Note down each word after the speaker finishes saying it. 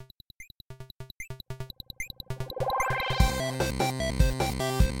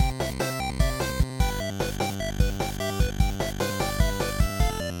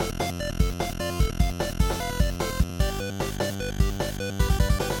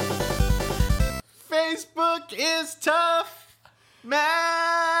is tough,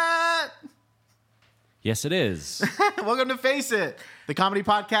 Matt. Yes, it is. Welcome to Face It, the comedy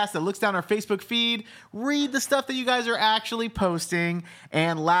podcast that looks down our Facebook feed, read the stuff that you guys are actually posting,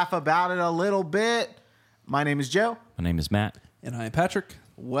 and laugh about it a little bit. My name is Joe. My name is Matt. And I'm Patrick.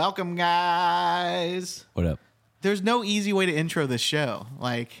 Welcome, guys. What up? There's no easy way to intro this show.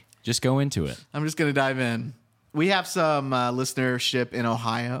 Just go into it. I'm just going to dive in. We have some listenership in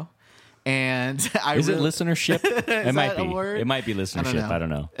Ohio. And Is it listenership? It might that be. a word? It might be listenership. I don't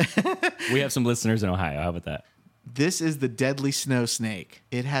know. We have some listeners in Ohio. How about that? This is the deadly snow snake.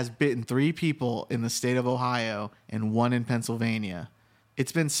 It has bitten 3 people in the state of Ohio and 1 in Pennsylvania.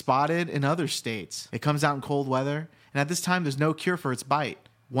 It's been spotted in other states. It comes out in cold weather, and at this time, there's no cure for its bite.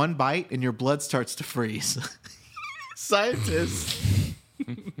 1 bite, and your blood starts to freeze. Scientists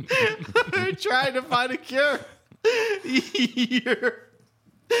are trying to find a cure.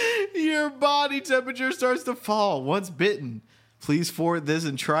 Your body temperature starts to fall once bitten. Please forward this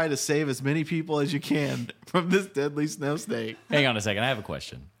and try to save as many people as you can from this deadly snow snake. Hang on a second. I have a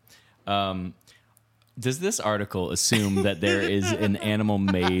question. Does this article assume that there is an animal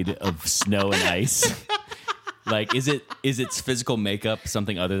made of snow and ice? Like, is its physical makeup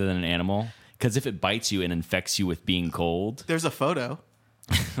something other than an animal? Because if it bites you and infects you with being cold, There's a photo.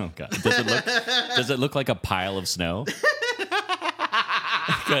 oh god, does it look like a pile of snow?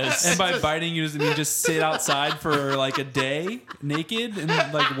 And by biting, you doesn't mean just sit outside for like a day naked and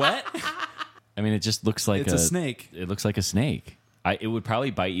like wet? I mean, it just looks like It's a snake. It looks like a snake. It would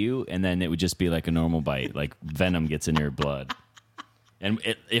probably bite you, and then it would just be like a normal bite, like venom gets in your blood. And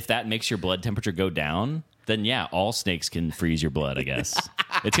if that makes your blood temperature go down, then yeah, all snakes can freeze your blood, I guess.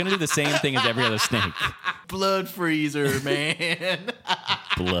 It's going to do the same thing as every other snake. Blood freezer, man.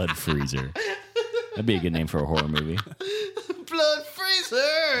 Blood freezer. That'd be a good name for a horror movie. Blood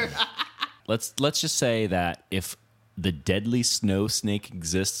freezer. Let's just say that if the deadly snow snake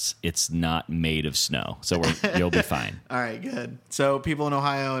exists, it's not made of snow. So you'll be fine. All right, good. So people in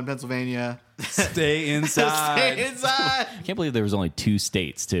Ohio and Pennsylvania, Stay inside. stay inside. I can't believe there was only 2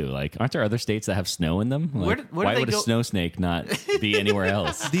 states too. Like, aren't there other states that have snow in them? Like, Where do why they would a go- snow snake not be anywhere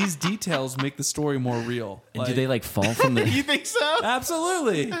else? These details make the story more real. And do they like fall from the? You think so?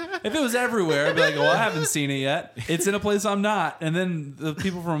 Absolutely. If it was everywhere, I'd be like, well, I haven't seen it yet. It's in a place I'm not. And then the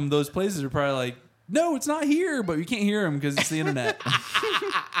people from those places are probably like, no, it's not here, but you can't hear them because it's the internet.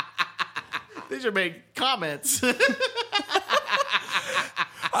 They should make comments.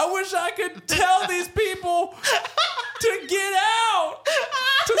 I wish I could tell these people to get out,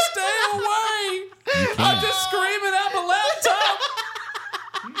 to stay away. I'm just screaming at my laptop.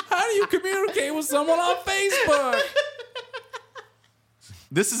 How do you communicate with someone on Facebook?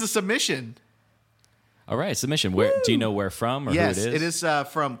 This is a submission. All right, submission. Where do you know where from or Yes, who it is? it is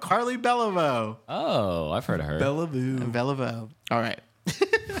from Carly Bellavo. Oh, I've heard of her. Bellevue. Bellavo. All right.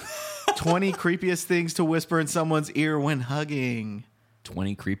 20 creepiest things to whisper in someone's ear when hugging.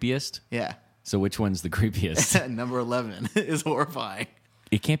 20 creepiest. Yeah. So which one's the creepiest? Number 11 is horrifying.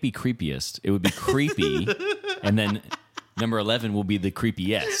 It can't be creepiest. It would be creepy, and then number 11 will be the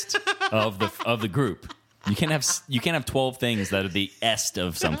creepiest of the group. You can't have 12 things that are the est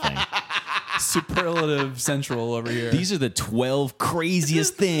of something. Superlative Central over here. These are the 12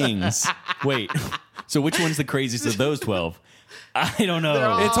 craziest things. Wait, so which one's the craziest of those 12? I don't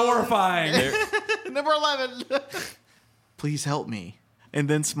know. It's horrifying. Number 11. Please help me. And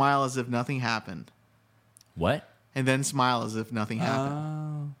then smile as if nothing happened. What? And then smile as if nothing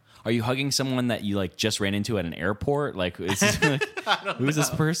happened. Are you hugging someone that you like just ran into at an airport? Like, who's this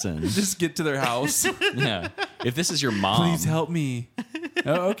person? Just get to their house. Yeah. If this is your mom, Please help me.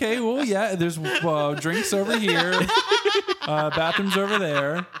 Oh, okay, well, yeah, there's drinks over here. Bathrooms over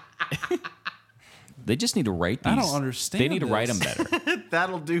there. they just need to write these. I don't understand They need to write them this. better.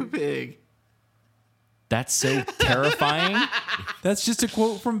 That'll do, pig. That's so terrifying. That's just a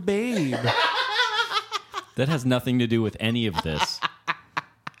quote from Babe. That has nothing to do with any of this.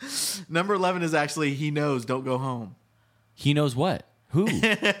 Number 11 is actually he knows, don't go home. He knows what? Who?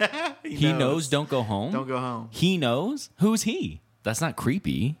 He knows don't go home? Don't go home. He knows? Who's he? That's not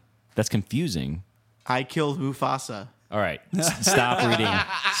creepy. That's confusing. I killed Mufasa. All right. Stop reading.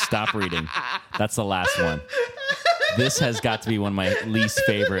 Stop reading. That's the last one. This has got to be one of my least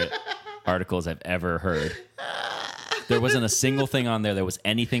favorite articles I've ever heard. There wasn't a single thing on there that was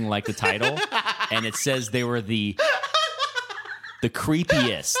anything like the title, and it says they were the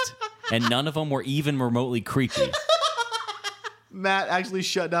creepiest, and none of them were even remotely creepy. Matt actually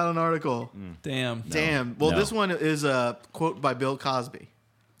shut down an article. Damn. Damn. Well, No. this one is a quote by Bill Cosby.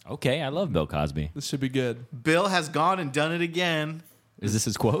 Okay, I love Bill Cosby. This should be good. Bill has gone and done it again. Is this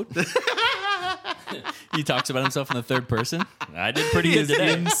his quote? He talks about himself in the third person. I did pretty good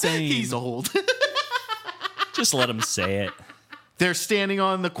today. Insane. He's old. Just let him say it. They're standing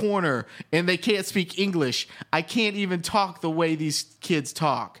on the corner and they can't speak English. I can't even talk the way these kids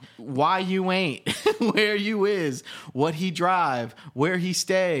talk. Why you ain't, where you is, what he drive, where he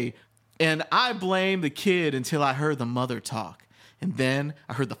stay. And I blamed the kid until I heard the mother talk. And then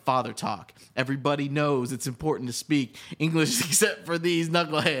I heard the father talk. Everybody knows it's important to speak English except for these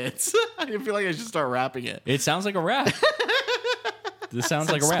knuckleheads. I feel like I should start rapping it. It sounds like a rap. This sounds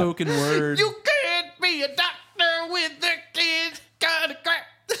like a rap. Spoken word. You can't be a doctor with the kids kind of crap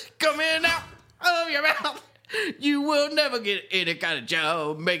coming out of your mouth. You will never get any kind of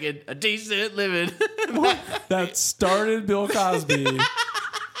job making a decent living. That started Bill Cosby.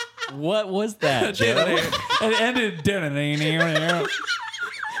 What was that, Joe? And ended.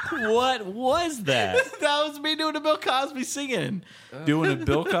 What was that? That was me doing a Bill Cosby singing. Doing a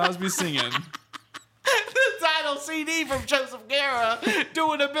Bill Cosby singing. The title CD from Joseph Guerra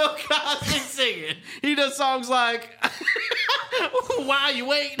doing a Bill Cosby singing. He does songs like Why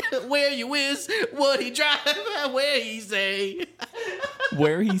You Ain't, Where You Is, What He Drive, Where He Say.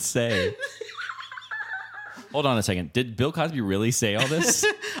 Where he say? Hold on a second. Did Bill Cosby really say all this?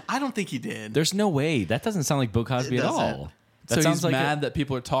 I don't think he did. There's no way. That doesn't sound like Bill Cosby at doesn't. all. That So sounds he's like mad that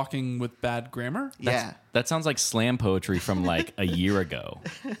people are talking with bad grammar? Yeah. that sounds like slam poetry from like a year ago.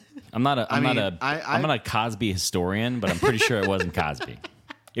 I'm not I mean, a Cosby historian, but I'm pretty sure it wasn't Cosby.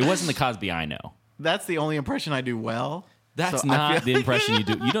 It wasn't the Cosby I know. That's the only impression I do well. That's So I not feel- the impression you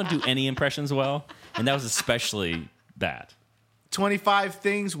do. You don't do any impressions well, and that was especially that. 25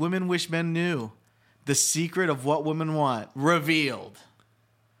 things women wish men knew. The secret of what women want. Revealed.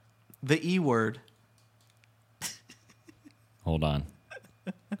 The E word. Hold on.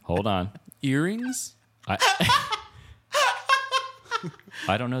 Earrings? I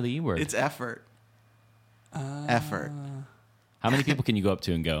don't know the E word. It's effort. Effort. How many people can you go up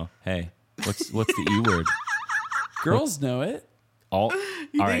to and go, "Hey, what's the E word?" Girls know it. All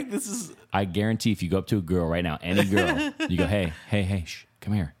You all think right. this is... I guarantee if you go up to a girl right now, any girl, you go, hey, shh,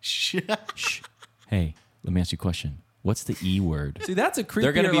 come here. Shh. Hey, let me ask you a question. What's the E word? See, that's a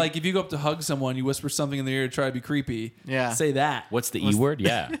They're gonna creepier. be- Like if you go up to hug someone, you whisper something in their ear to try to be creepy. Yeah. Say that. What's the E word?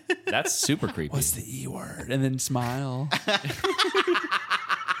 Yeah. That's super creepy. What's the E word? And then smile.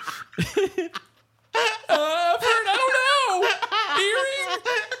 I don't know. Earring?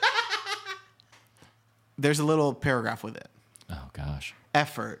 There's a little paragraph with it. Oh, gosh.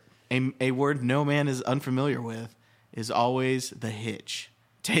 Effort. A word no man is unfamiliar with is always the hitch.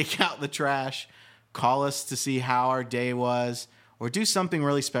 Take out the trash. Call us to see how our day was. Or do something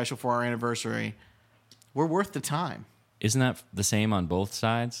really special for our anniversary. We're worth the time. Isn't that the same on both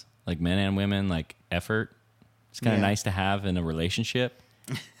sides? Like men and women, like effort. It's kind of Yeah. nice to have in a relationship.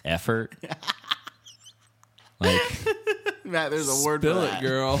 Effort. Like, Matt, there's a word Spill for it, that.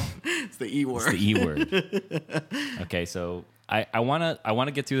 girl. It's the E word. the E word. Okay, so I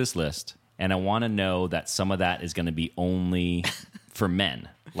wanna get through this list, and I wanna know that some of that is gonna be only for men.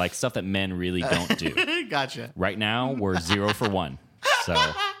 Like stuff that men really don't do. Gotcha. Right now, we're 0 for 1. So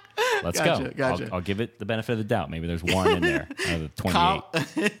let's Gotcha, go. gotcha. I'll give it the benefit of the doubt. Maybe there's 1 in there out of the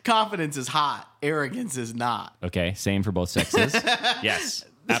 28. Confidence is hot. Arrogance is not. Okay, same for both sexes. Yes,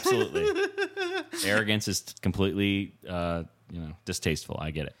 absolutely. Arrogance is completely, distasteful.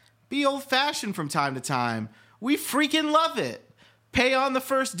 I get it. Be old fashioned from time to time. We freaking love it. Pay on the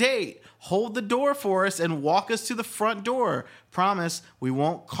first date. Hold the door for us and walk us to the front door. Promise we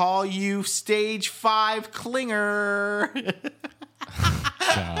won't call you stage 5 clinger.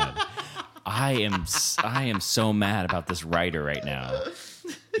 God, I am so mad about this writer right now.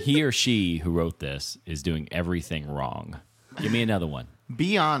 He or she who wrote this is doing everything wrong. Give me another one.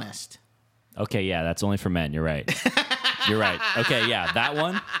 Be honest. Okay, yeah, that's only for men. You're right. You're right. Okay, yeah, that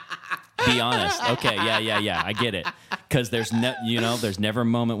one. Be honest. Okay, yeah. I get it. Because there's never a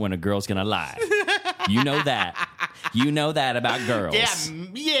moment when a girl's gonna lie. You know that. You know that about girls.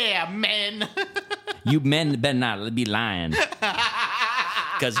 Yeah, men. You men better not be lying.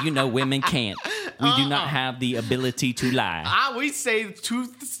 Because women can't. We do not have the ability to lie. We say the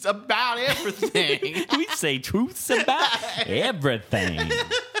truth about everything. We say truths about everything.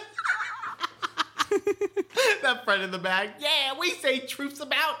 That friend in the back. Yeah, we say truths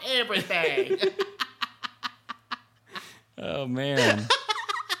about everything. Oh, man.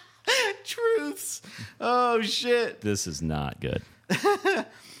 Truths. Oh, shit. This is not good.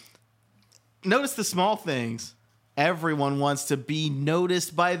 Notice the small things. Everyone wants to be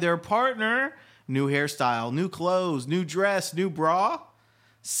noticed by their partner. New hairstyle, new clothes, new dress, new bra.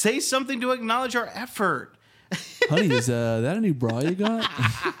 Say something to acknowledge our effort. Honey, is that a new bra you got?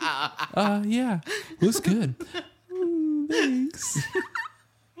 Yeah. Looks good. Thanks.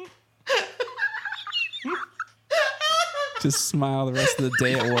 Just smile the rest of the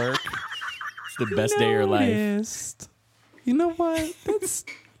day at work. It's the best day of your life. Noticed. You know what? That's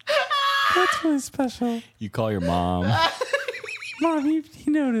really special. You call your mom. Mom, he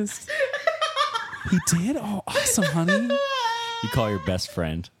noticed. He did? Oh, awesome, honey. You call your best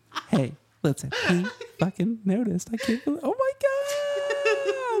friend. Hey, listen. He fucking noticed. I can't believe. Oh my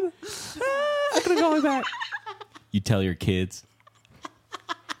god! I'm gonna call him back. You tell your kids.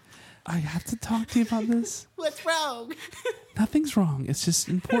 I have to talk to you about this. What's wrong? Nothing's wrong. It's just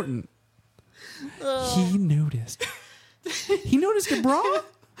important. He noticed. He noticed it, bro.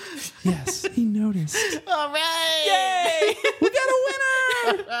 Yes, he noticed. All right. Yay! We got a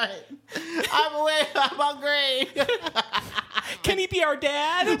winner. All right. I'm away. I'm hungry. Can he be our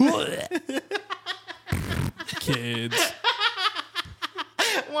dad? Kids.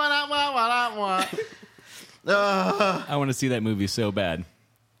 What I want. I want to see that movie so bad.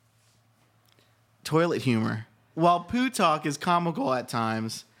 Toilet humor. While Poo Talk is comical at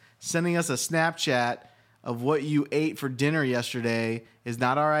times, sending us a Snapchat of what you ate for dinner yesterday is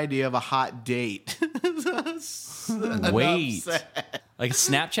not our idea of a hot date. Wait. Like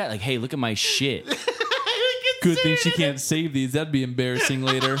Snapchat? Like, hey, look at my shit. Good thing she can't save these. That'd be embarrassing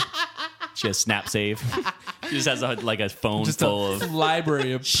later. She has Snap Save. She just has a phone Just full a of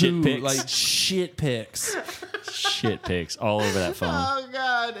library of shit poo, pics. like shit pics. shit pics all over that phone. Oh,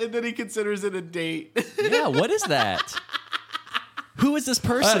 God. And then he considers it a date. Yeah, what is that? Who is this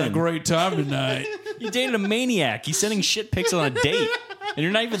person? I had a great time tonight. You dated a maniac. He's sending shit pics on a date, and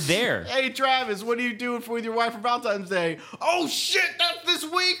you're not even there. Hey, Travis, what are you doing with your wife for Valentine's Day? Oh, shit, that's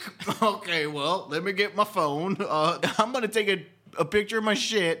this week? Okay, well, let me get my phone. I'm going to take a picture of my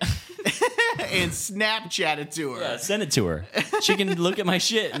shit and Snapchat it to her. Yeah, send it to her. She can look at my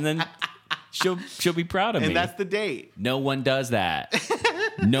shit, and then she'll be proud of me. And that's the date. No one does that.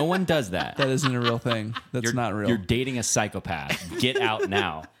 No one does that. That isn't a real thing. That's not real. You're dating a psychopath. Get out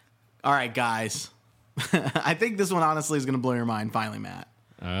now. All right, guys. I think this one honestly is going to blow your mind finally, Matt.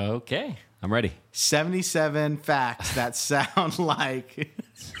 Okay, I'm ready. 77 facts that sound like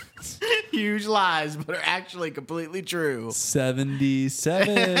huge lies, but are actually completely true.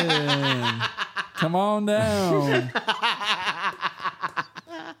 77. Come on down.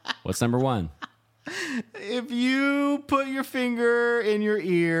 What's number one? If you put your finger in your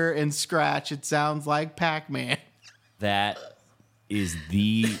ear and scratch, it sounds like Pac-Man. That is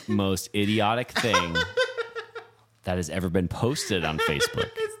the most idiotic thing that has ever been posted on Facebook.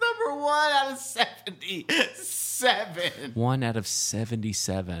 It's number 1 out of 77. 1 out of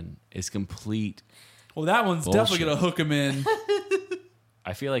 77 is complete. Well, that one's definitely Bullshit. going to hook him in.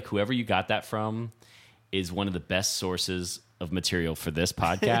 I feel like whoever you got that from is one of the best sources of material for this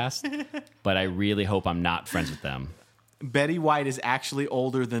podcast, but I really hope I'm not friends with them. Betty White is actually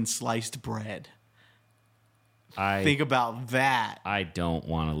older than sliced bread. Think about that. I don't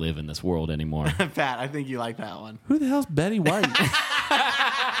want to live in this world anymore. Pat, I think you like that one. Who the hell's Betty White?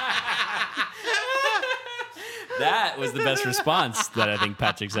 That was the best response that I think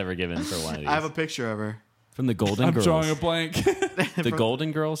Patrick's ever given for one of these. I have a picture of her. From the Golden I'm Girls. drawing a blank. The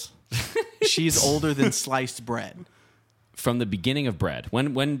Golden Girls? She's older than sliced bread. From the beginning of bread.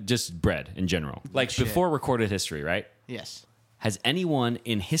 When just bread in general. Like Shit. before recorded history, right? Yes. Has anyone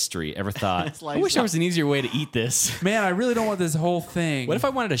in history ever thought, Slice I wish up. there was an easier way to eat this? Man, I really don't want this whole thing. What if I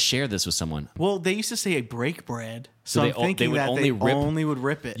wanted to share this with someone? Well, they used to say a break bread. So So they I'm thinking would that only they rip- only would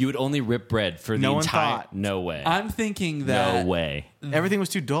rip it. You would only rip bread for the No one entire... thought. No way. I'm thinking that No way. Everything was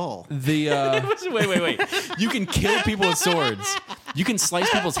too dull. the Wait. You can kill people with swords. You can slice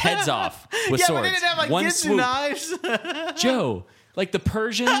people's heads off with Yeah, swords. but they didn't have like One Ginsu swoop. knives. Joe, like the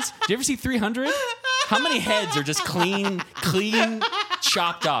Persians. Do you ever see 300? How many heads are just clean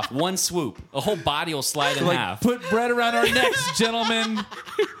chopped off? One swoop. A whole body will slide in like half. put bread around our necks, gentlemen.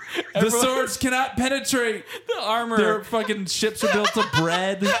 The swords cannot penetrate. The armor. Their fucking ships are built of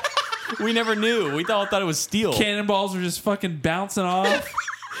bread. We never knew. We all thought it was steel. Cannonballs are just fucking bouncing off.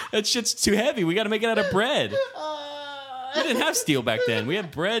 That shit's too heavy. We got to make it out of bread. We didn't have steel back then. We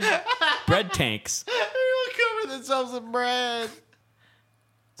had bread tanks. Everyone cover themselves in bread.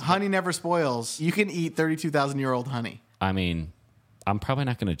 Honey never spoils. You can eat 32,000-year-old honey. I mean, I'm probably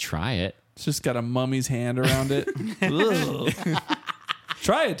not going to try it. It's just got a mummy's hand around it. Ugh.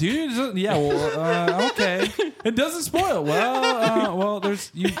 Try it, dude. Yeah, well, okay. It doesn't spoil. Well,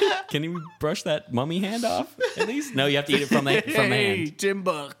 there's you. Can you brush that mummy hand off at least? No, you have to eat it from the Hey, hand. Tim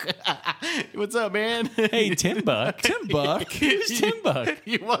Buck. What's up, man? Hey, Tim Buck. Tim Buck. Who's Tim Buck?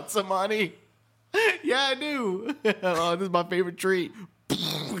 You want some honey? Yeah, I do. Oh, this is my favorite treat.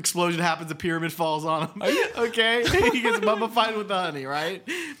 explosion happens, the pyramid falls on him. Okay? He gets mummified with the honey, right?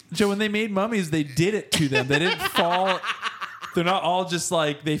 Joe, when they made mummies, they did it to them. They didn't fall. They're not all just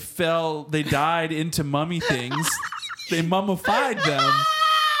like they died into mummy things. They mummified them.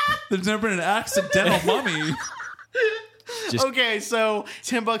 There's never been an accidental mummy. Okay, so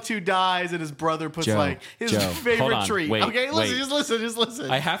Timbuktu dies and his brother puts Joe, like his Joe, hold favorite on. tree. Wait, okay, wait. just listen.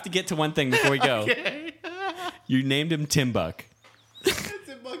 I have to get to one thing before we go. Okay. You named him Timbuk.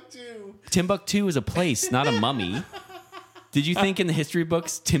 Timbuktu. Timbuktu is a place, not a mummy. Did you think in the history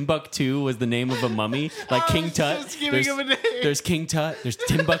books Timbuktu was the name of a mummy? Like King Tut? just giving him a name. There's King Tut. There's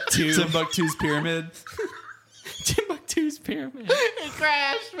Timbuktu. Timbuktu's pyramid. Timbuktu's pyramid. It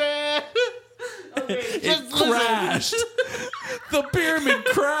crashed, man. Okay, It crashed. The pyramid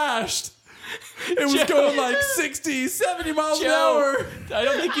crashed. It was going like 60, 70 miles an hour. I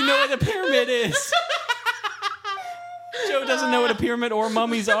don't think you know what a pyramid is. Joe doesn't know what a pyramid or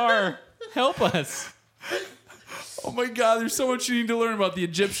mummies are. Help us. Oh my God, there's so much you need to learn about the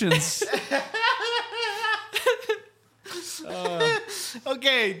Egyptians.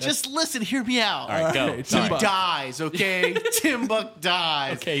 Okay, just listen, hear me out. All right, go. All right, He Timbuk. dies, okay? Timbuk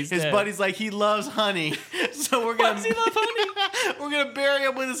dies. Okay, he's his dead. buddy's like, he loves honey. So we're Why gonna does he love honey? we're gonna bury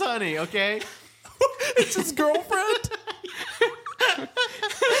him with his honey, okay? It's his girlfriend.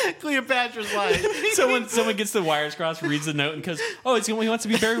 Cleopatra's like, Someone gets the wires crossed, reads the note, and goes, "Oh, he wants to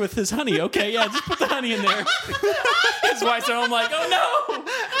be buried with his honey." Okay, yeah, just put the honey in there. His wife's at home like, "Oh no,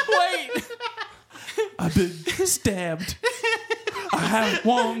 wait." I've been stabbed. I have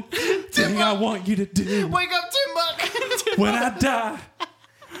one thing I want you to do. wake up, Timbuk! When I die,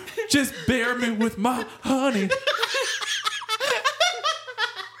 just bury me with my honey.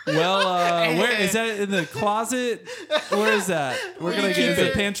 Well, where is that in the closet? Where is that? We're gonna keep get the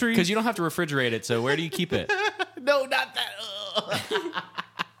it. pantry. Because you don't have to refrigerate it, so where do you keep it? No, not that. Ugh.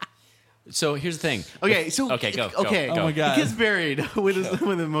 So here's the thing. Okay, so Okay, go. Okay, Go. Oh my God. He gets buried with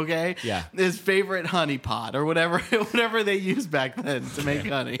him. Okay, Yeah. His favorite honey pot or whatever they used back then to make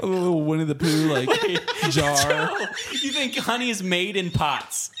honey. a little Winnie the Pooh like jar. You think honey is made in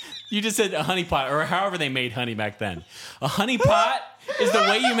pots? You just said a honey pot, or however they made honey back then. A honey pot is the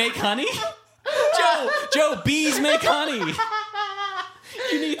way you make honey? Joe, bees make honey.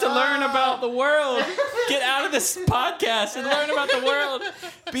 You need to learn about the world. Get out of this podcast and learn about the world.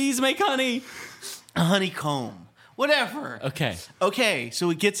 Bees make honey. A honeycomb, whatever. Okay. So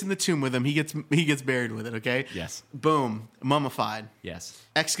he gets in the tomb with him. He gets buried with it. Okay. Yes. Boom, mummified. Yes.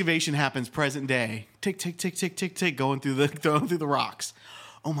 Excavation happens present day. Tick, tick, tick, tick, tick, tick, going through the rocks.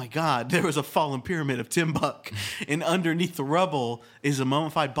 Oh my God, there was a fallen pyramid of Timbuk, and underneath the rubble is a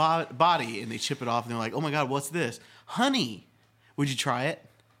mummified body, and they chip it off, and they're like, oh my God, what's this? Honey. Would you try it?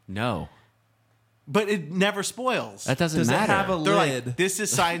 No. But it never spoils. That doesn't Does it matter. have a They're lid? like, this is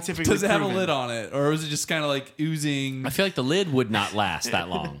scientifically Does it have a proven. lid on it, or was it just kind of like oozing? I feel like the lid would not last that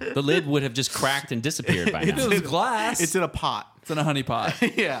long. The lid would have just cracked and disappeared by If now. it was glass, It's in a pot. it's in a honey pot.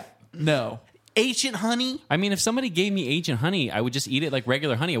 Yeah. No. Ancient honey? I mean, if somebody gave me ancient honey, I would just eat it like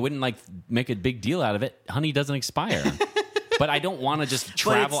regular honey. I wouldn't like make a big deal out of it. Honey doesn't expire. But I don't want to just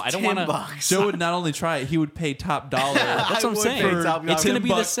travel. But I it's don't want to. $10. Joe would not only try it, he would pay top dollar. That's what I'm would saying. pay top It's going to be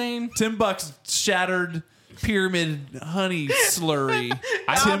the Timbuk- same. Timbuk's shattered pyramid honey slurry.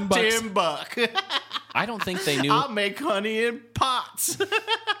 I'm Timbuk's Timbuk. I don't think they knew. I'll make honey in pots.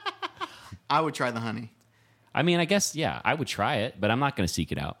 I would try the honey. I mean, I guess, yeah, I would try it, but I'm not going to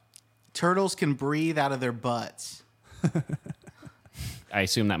seek it out. Turtles can breathe out of their butts. I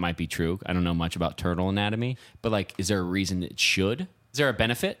assume that might be true. I don't know much about turtle anatomy, but like, is there a reason it should? Is there a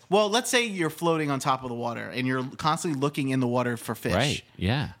benefit? Well, let's say you're floating on top of the water and you're constantly looking in the water for fish. Right.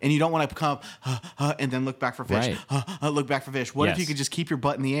 Yeah. And you don't want to come and then look back for fish. Look back for fish. What if Yes. you could just keep your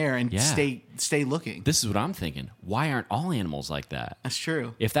butt in the air and Yeah. stay looking? This is what I'm thinking. Why aren't all animals like that? That's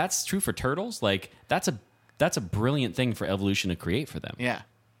true. If that's true for turtles, like that's a brilliant thing for evolution to create for them. Yeah.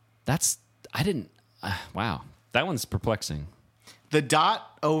 Wow. That one's perplexing. The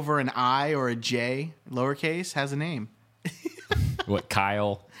dot over an I or a J, lowercase, has a name. What,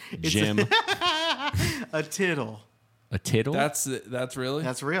 Kyle, Jim, A tittle. a tittle? That's really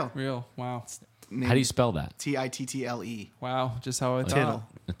That's real. real. Wow, How do you spell that? Tittle. wow. Just how I thought. Tittle.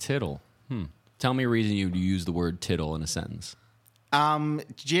 A tittle. Tell me a reason you'd use the word tittle in a sentence.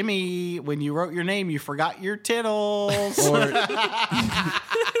 Jimmy, when you wrote your name, you forgot your tittles. Or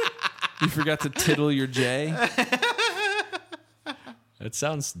you forgot to tittle your J. That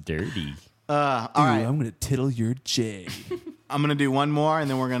sounds dirty. All right. I'm gonna tittle your J. I'm going to do one more and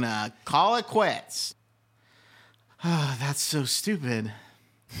then we're going to call it quits. That's so stupid.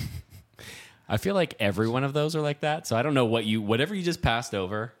 I feel like every one of those are like that. So I don't know whatever you just passed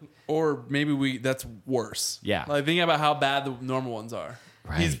over. Or maybe that's worse. Yeah. Like think about how bad the normal ones are.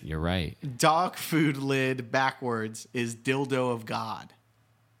 Right, you're right. Dog food lid backwards is dildo of God.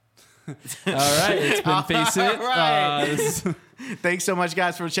 All right, it's been Face It. Right. Thanks so much,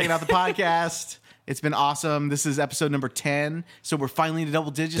 guys, for checking out the podcast. It's been awesome. This is episode number 10. So we're finally to double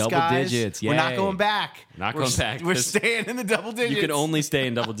digits, Double guys. digits, We're not yay. going back. We're staying in the double digits. You can only stay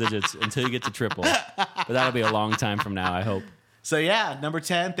in double digits until you get to triple. But that'll be a long time from now, I hope. So yeah, number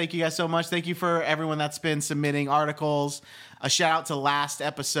 10. Thank you guys so much. Thank you for everyone that's been submitting articles. A shout out to last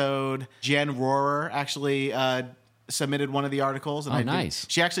episode. Jen Rohrer actually submitted one of the articles. And nice.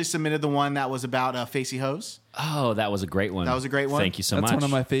 She actually submitted the one that was about Facey Hose. Oh, that was a great one. That was a great one. Thank you so That's much. one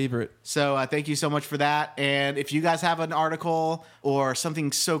of my favorite. So thank you so much for that. And if you guys have an article or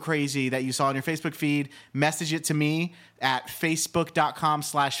something so crazy that you saw on your Facebook feed, message it to me at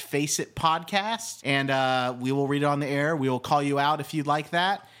facebook.com/faceitpodcast. And we will read it on the air. We will call you out if you'd like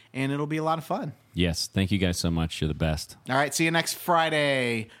that. And it'll be a lot of fun. Yes, thank you guys so much. You're the best. All right. See you next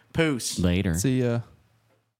Friday. Poos. Later. See ya.